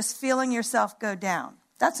 sometimes just feeling yourself go down,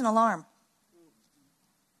 that's an alarm.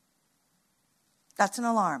 That's an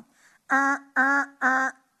alarm.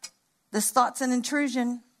 This thought's an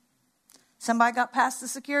intrusion. Somebody got past the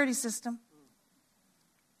security system.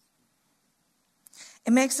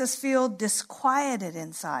 It makes us feel disquieted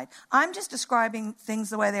inside. I'm just describing things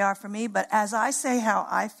the way they are for me, but as I say how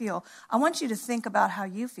I feel, I want you to think about how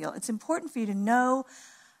you feel. It's important for you to know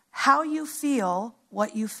how you feel,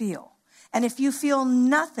 what you feel. And if you feel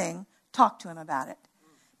nothing, talk to him about it.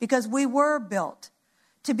 Because we were built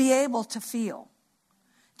to be able to feel,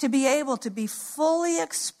 to be able to be fully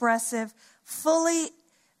expressive, fully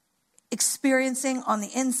experiencing on the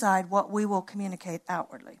inside what we will communicate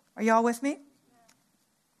outwardly. Are y'all with me?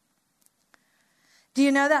 Do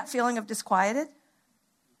you know that feeling of disquieted?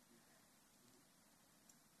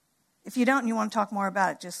 If you don't and you want to talk more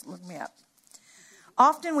about it, just look me up.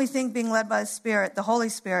 Often we think being led by the Spirit, the Holy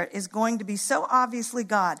Spirit, is going to be so obviously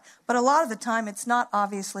God. But a lot of the time, it's not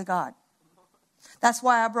obviously God. That's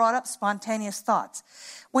why I brought up spontaneous thoughts.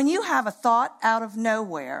 When you have a thought out of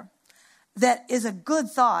nowhere that is a good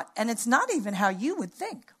thought, and it's not even how you would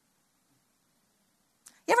think.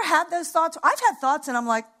 You ever had those thoughts? I've had thoughts and I'm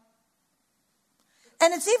like,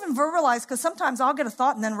 and it's even verbalized because sometimes I'll get a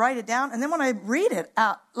thought and then write it down. And then when I read it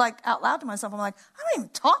out loud to myself, I'm like, I don't even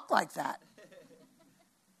talk like that.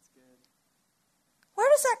 Where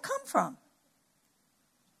does that come from?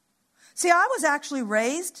 See, I was actually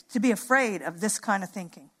raised to be afraid of this kind of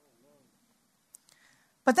thinking.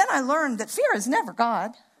 But then I learned that fear is never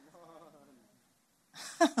God.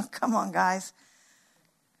 Come on, guys.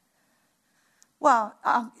 Well,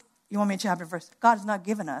 you want me to chapter verse? God has not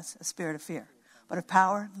given us a spirit of fear, but of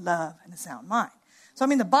power, love, and a sound mind. So, I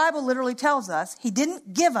mean, the Bible literally tells us he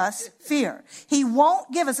didn't give us fear. He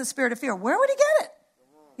won't give us a spirit of fear. Where would he get it?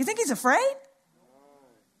 You think he's afraid?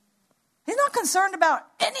 He's not concerned about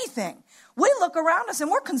anything. We look around us and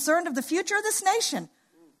we're concerned of the future of this nation.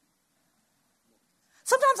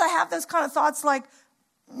 Sometimes I have those kind of thoughts like,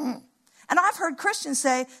 and I've heard Christians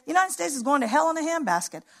say, the United States is going to hell in a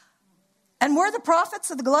handbasket. And we're the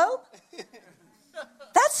prophets of the globe?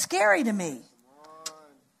 That's scary to me.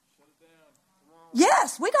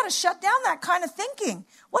 Yes, we got to shut down that kind of thinking.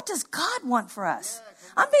 What does God want for us?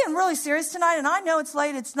 I'm being really serious tonight, and I know it's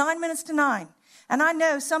late. It's 9 minutes to 9. And I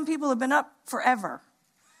know some people have been up forever.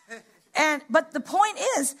 But the point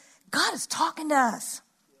is, God is talking to us.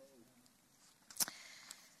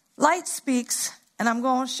 Light speaks, and I'm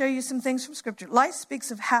going to show you some things from Scripture. Light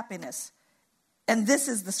speaks of happiness. And this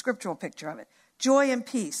is the scriptural picture of it. Joy and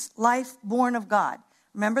peace, life born of God.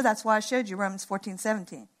 Remember, that's why I showed you Romans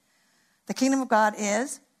 14:17. The kingdom of God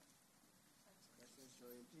is?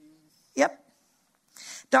 Yep.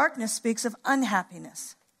 Darkness speaks of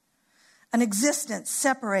unhappiness. An existence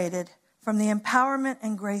separated from the empowerment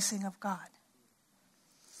and gracing of God.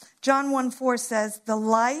 John 1:4 says, the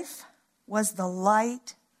life was the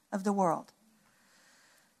light of the world.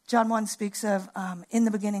 John 1 speaks of, in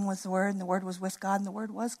the beginning was the Word, and the Word was with God, and the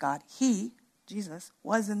Word was God. He, Jesus,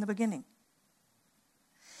 was in the beginning.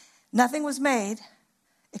 Nothing was made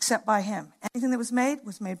except by him. Anything that was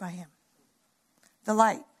made by him. The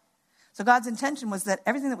light. So God's intention was that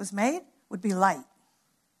everything that was made would be light,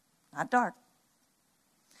 not dark.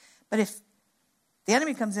 But if the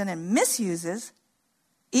enemy comes in and misuses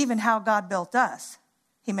even how God built us,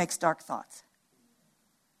 he makes dark thoughts.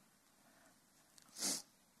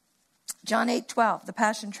 John 8:12, the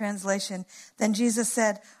Passion Translation. Then Jesus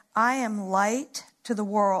said, I am light to the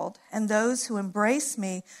world, and those who embrace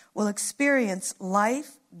me will experience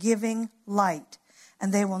life-giving light,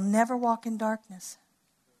 and they will never walk in darkness.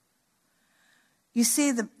 You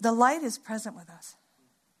see, the light is present with us.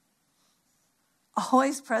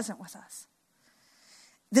 Always present with us.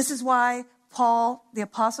 This is why Paul, the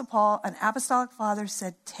Apostle Paul, an apostolic father,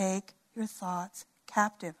 said, take your thoughts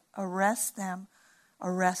captive. Arrest them.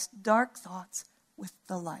 Arrest dark thoughts with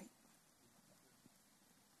the light.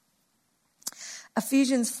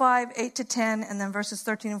 Ephesians 5:8-10, and then verses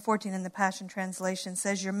 13 and 14 in the Passion Translation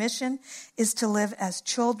says, your mission is to live as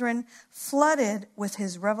children flooded with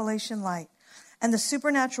his revelation light, and the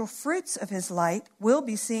supernatural fruits of his light will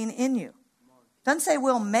be seen in you. Doesn't say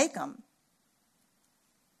we'll make them.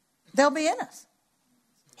 They'll be in us.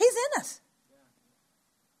 He's in us.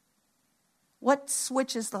 What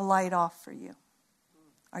switches the light off for you?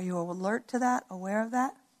 Are you alert to that, aware of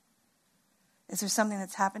that? Is there something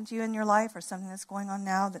that's happened to you in your life or something that's going on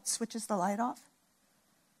now that switches the light off?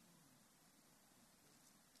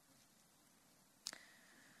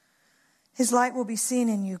 His light will be seen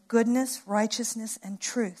in you, goodness, righteousness, and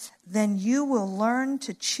truth. Then you will learn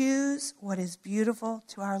to choose what is beautiful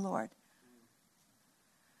to our Lord.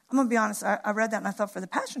 I'm going to be honest. I read that and I thought, for the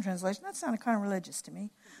Passion Translation, that sounded kind of religious to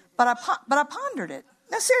me. But I pondered it.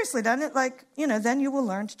 No, seriously, doesn't it? Like, then you will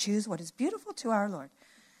learn to choose what is beautiful to our Lord.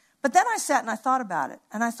 But then I sat and I thought about it.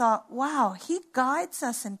 And I thought, wow, he guides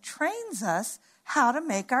us and trains us how to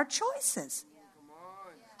make our choices.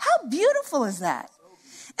 How beautiful is that?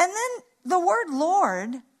 And then the word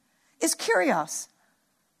Lord is kurios.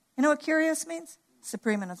 You know what kurios means?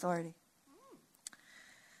 Supreme in authority.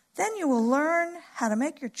 Then you will learn how to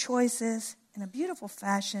make your choices in a beautiful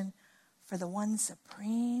fashion for the one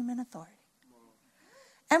supreme in authority.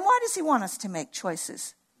 And why does he want us to make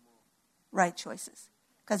choices? Right choices.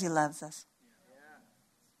 Because he loves us.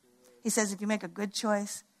 He says if you make a good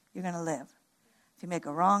choice, you're going to live. If you make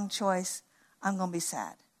a wrong choice, I'm going to be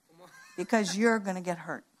sad. Because you're going to get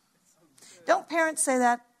hurt. Don't parents say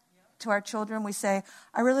that to our children? We say,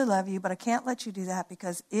 I really love you, but I can't let you do that,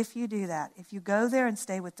 because if you do that, if you go there and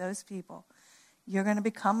stay with those people, you're going to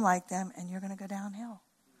become like them and you're going to go downhill.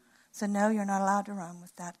 So no, you're not allowed to run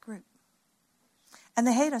with that group. And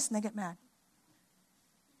they hate us and they get mad.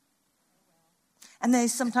 And they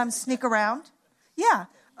sometimes sneak around. Yeah.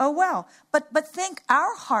 Oh, well. But think,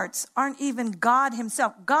 our hearts aren't even God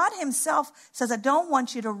himself. God himself says, I don't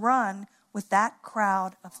want you to run with that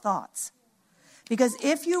crowd of thoughts. Because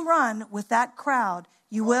if you run with that crowd,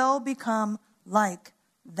 you will become like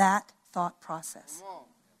that thought process.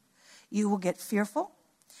 You will get fearful.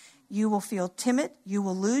 You will feel timid. You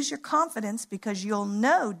will lose your confidence because you'll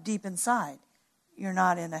know deep inside you're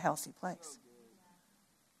not in a healthy place.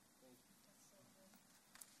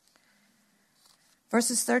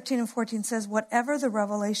 Verses 13 and 14 says, whatever the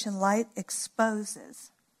revelation light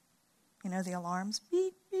exposes, the alarms,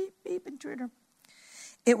 beep, beep, beep, intruder,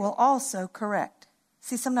 it will also correct.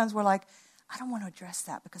 See, sometimes we're like, I don't want to address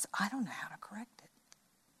that because I don't know how to correct it.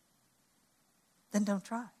 Then don't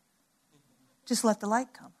try. Just let the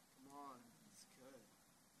light come.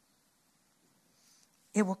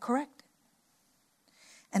 It will correct it.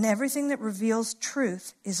 And everything that reveals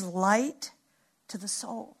truth is light to the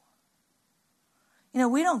soul.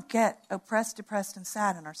 We don't get oppressed, depressed, and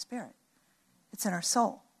sad in our spirit. It's in our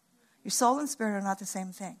soul. Your soul and spirit are not the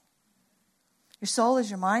same thing. Your soul is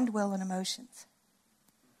your mind, will, and emotions.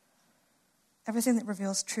 Everything that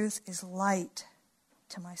reveals truth is light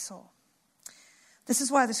to my soul. This is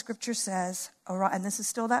why the scripture says, and this is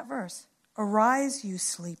still that verse, arise, you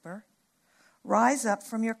sleeper, rise up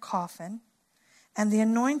from your coffin, and the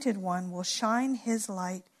anointed one will shine his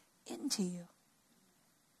light into you.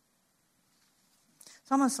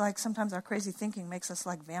 It's almost like sometimes our crazy thinking makes us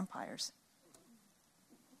like vampires.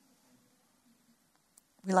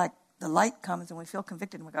 The light comes and we feel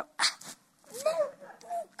convicted and we go,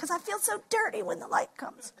 because I feel so dirty when the light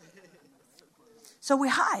comes. So we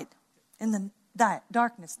hide in the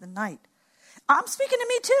darkness, the night. I'm speaking to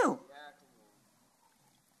me too.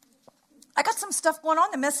 I got some stuff going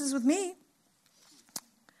on that messes with me.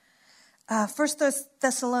 1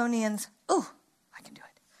 Thessalonians, I can do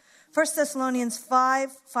it. 1 Thessalonians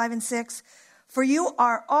 5 and 6. For you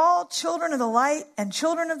are all children of the light and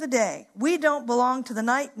children of the day. We don't belong to the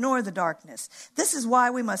night nor the darkness. This is why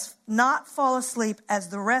we must not fall asleep as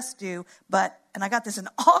the rest do, but, and I got this in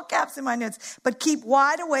all caps in my notes, but keep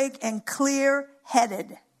wide awake and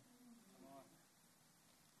clear-headed.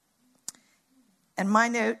 And my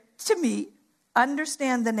note to me,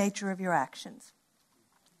 understand the nature of your actions.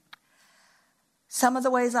 Some of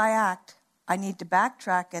the ways I act, I need to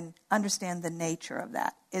backtrack and understand the nature of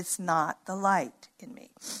that. It's not the light in me.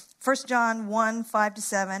 1 John 1,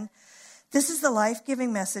 5-7. This is the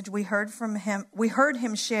life-giving message we heard from him. We heard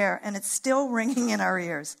him share, and it's still ringing in our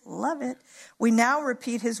ears. Love it. We now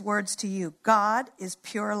repeat his words to you. God is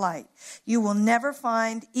pure light. You will never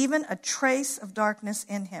find even a trace of darkness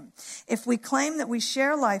in him. If we claim that we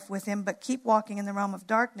share life with him but keep walking in the realm of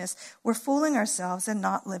darkness, we're fooling ourselves and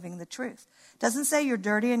not living the truth. It doesn't say you're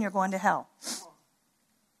dirty and you're going to hell.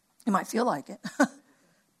 You might feel like it,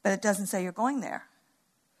 but it doesn't say you're going there.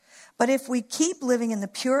 But if we keep living in the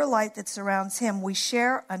pure light that surrounds him, we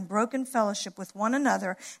share unbroken fellowship with one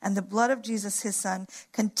another, and the blood of Jesus, his son,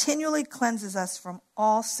 continually cleanses us from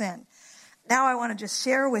all sin. Now I want to just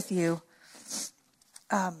share with you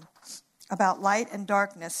about light and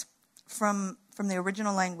darkness from the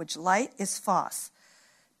original language. Light is phos,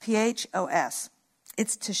 P-H-O-S.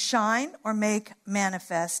 It's to shine or make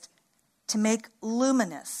manifest, to make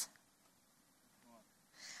luminous.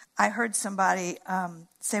 I heard somebody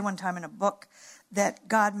say one time in a book that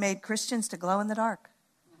God made Christians to glow in the dark.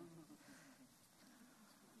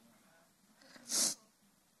 It's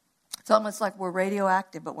almost like we're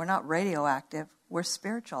radioactive, but we're not radioactive. We're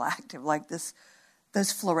spiritual active, like those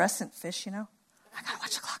fluorescent fish, I got to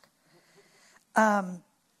watch the clock.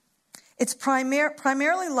 It's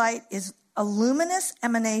primarily light is a luminous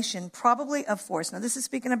emanation, probably of force. Now, this is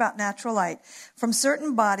speaking about natural light from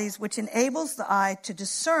certain bodies, which enables the eye to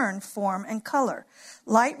discern form and color.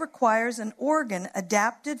 Light requires an organ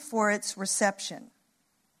adapted for its reception.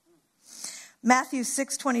 Matthew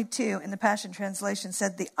 6:22 in the Passion Translation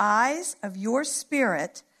said, "The eyes of your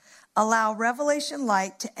spirit allow revelation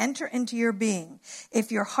light to enter into your being.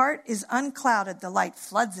 If your heart is unclouded, the light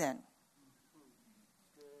floods in."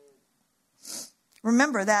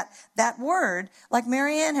 Remember that word, like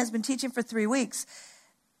Marianne has been teaching for 3 weeks,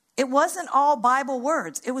 it wasn't all Bible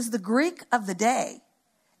words. It was the Greek of the day.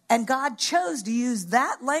 And God chose to use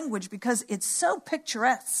that language because it's so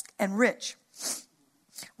picturesque and rich.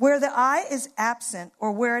 Where the eye is absent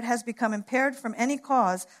or where it has become impaired from any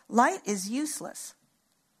cause, light is useless.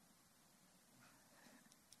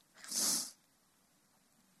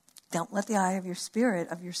 Don't let the eye of your spirit,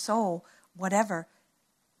 of your soul, whatever,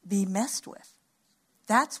 be messed with.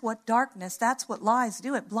 That's what darkness, that's what lies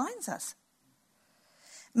do. It blinds us.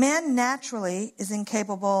 Man naturally is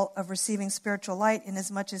incapable of receiving spiritual light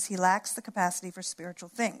inasmuch as he lacks the capacity for spiritual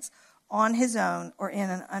things on his own or in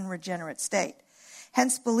an unregenerate state.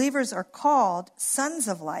 Hence, believers are called sons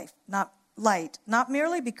of light, not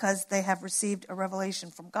merely because they have received a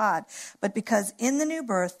revelation from God, but because in the new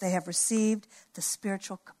birth they have received the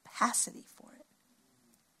spiritual capacity for it.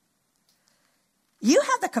 You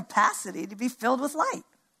have the capacity to be filled with light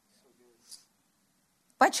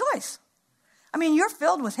by choice. I mean, you're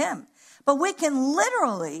filled with him. But we can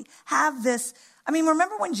literally have this. I mean,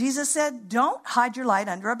 remember when Jesus said, don't hide your light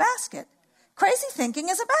under a basket. Crazy thinking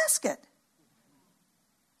is a basket.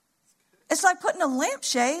 It's like putting a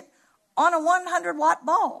lampshade on a 100-watt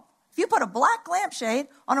bulb. If you put a black lampshade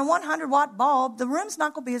on a 100-watt bulb, the room's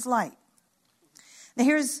not going to be as light. Now,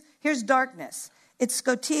 here's darkness. It's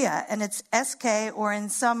scotia, and it's SK, or in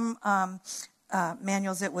some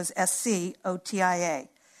manuals it was SCOTIA.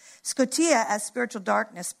 Scotia, as spiritual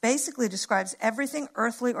darkness, basically describes everything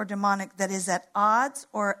earthly or demonic that is at odds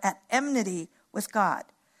or at enmity with God.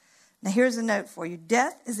 Now, here's a note for you.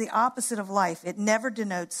 Death is the opposite of life. It never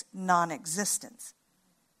denotes non-existence.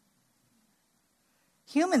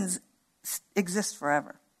 Humans exist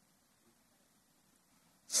forever.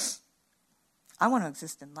 I want to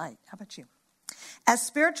exist in light. How about you? As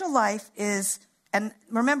spiritual life is, and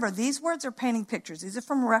remember, these words are painting pictures. These are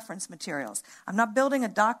from reference materials. I'm not building a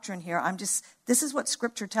doctrine here. This is what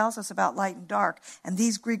Scripture tells us about light and dark. And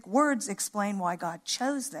these Greek words explain why God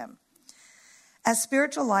chose them. As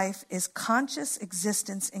spiritual life is conscious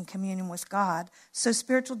existence in communion with God, so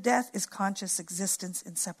spiritual death is conscious existence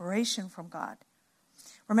in separation from God.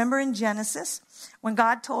 Remember in Genesis, when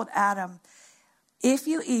God told Adam, if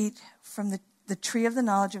you eat from the tree of the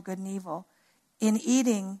knowledge of good and evil, in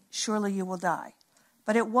eating, surely you will die.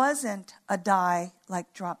 But it wasn't a die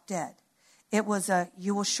like drop dead. It was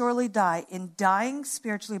you will surely die. In dying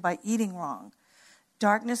spiritually by eating wrong,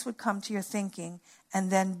 darkness would come to your thinking, and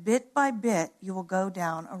then bit by bit, you will go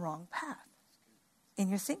down a wrong path in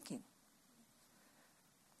your thinking.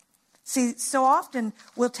 See, so often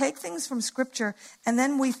we'll take things from Scripture, and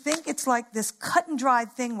then we think it's like this cut and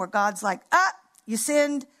dried thing where God's like, you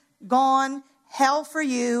sinned, gone, hell for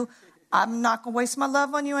you. I'm not going to waste my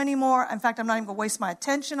love on you anymore. In fact, I'm not even going to waste my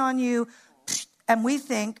attention on you. And we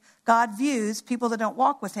think God views people that don't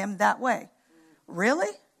walk with him that way.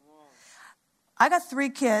 Really? I got 3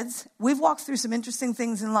 kids. We've walked through some interesting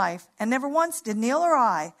things in life. And never once did Neil or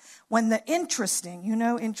I, when the interesting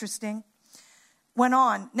went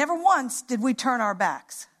on, never once did we turn our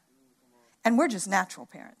backs. And we're just natural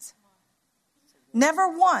parents. Never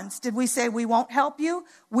once did we say, we won't help you.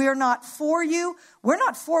 We're not for you. We're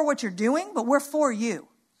not for what you're doing, but we're for you.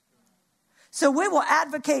 So we will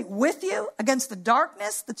advocate with you against the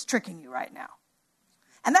darkness that's tricking you right now.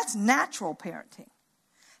 And that's natural parenting.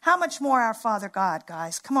 How much more our Father God,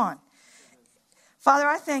 guys? Come on. Father,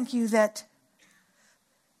 I thank you that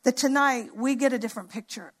tonight we get a different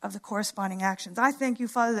picture of the corresponding actions. I thank you,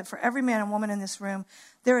 Father, that for every man and woman in this room,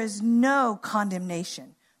 there is no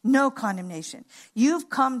condemnation. No condemnation. You've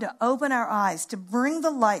come to open our eyes, to bring the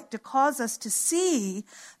light, to cause us to see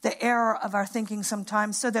the error of our thinking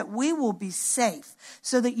sometimes so that we will be safe,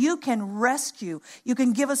 so that you can rescue, you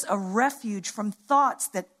can give us a refuge from thoughts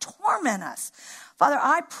that torment us. Father,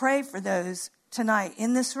 I pray for those tonight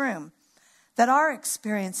in this room that are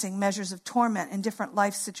experiencing measures of torment in different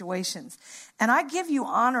life situations. And I give you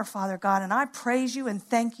honor, Father God, and I praise you and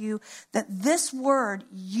thank you that this word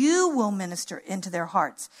you will minister into their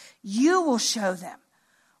hearts. You will show them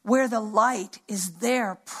where the light is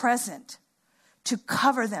there present to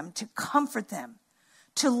cover them, to comfort them,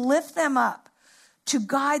 to lift them up, to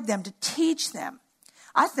guide them, to teach them.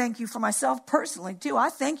 I thank you for myself personally, too. I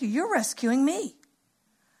thank you. You're rescuing me.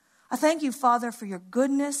 I thank you, Father, for your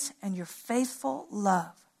goodness and your faithful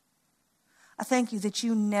love. I thank you that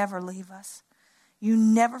you never leave us. You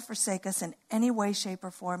never forsake us in any way, shape,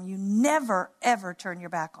 or form. You never, ever turn your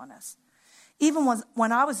back on us. Even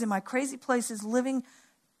when I was in my crazy places living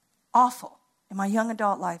awful in my young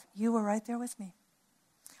adult life, you were right there with me.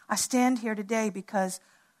 I stand here today because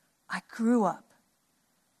I grew up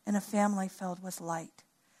in a family filled with light.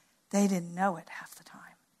 They didn't know it half the time.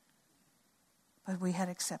 But we had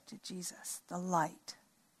accepted Jesus, the light.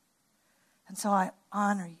 And so I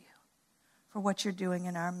honor you for what you're doing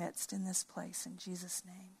in our midst in this place. In Jesus'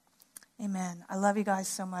 name, amen. I love you guys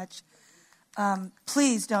so much.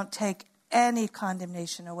 Please don't take any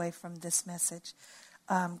condemnation away from this message.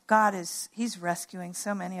 God he's rescuing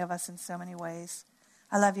so many of us in so many ways.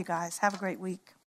 I love you guys. Have a great week.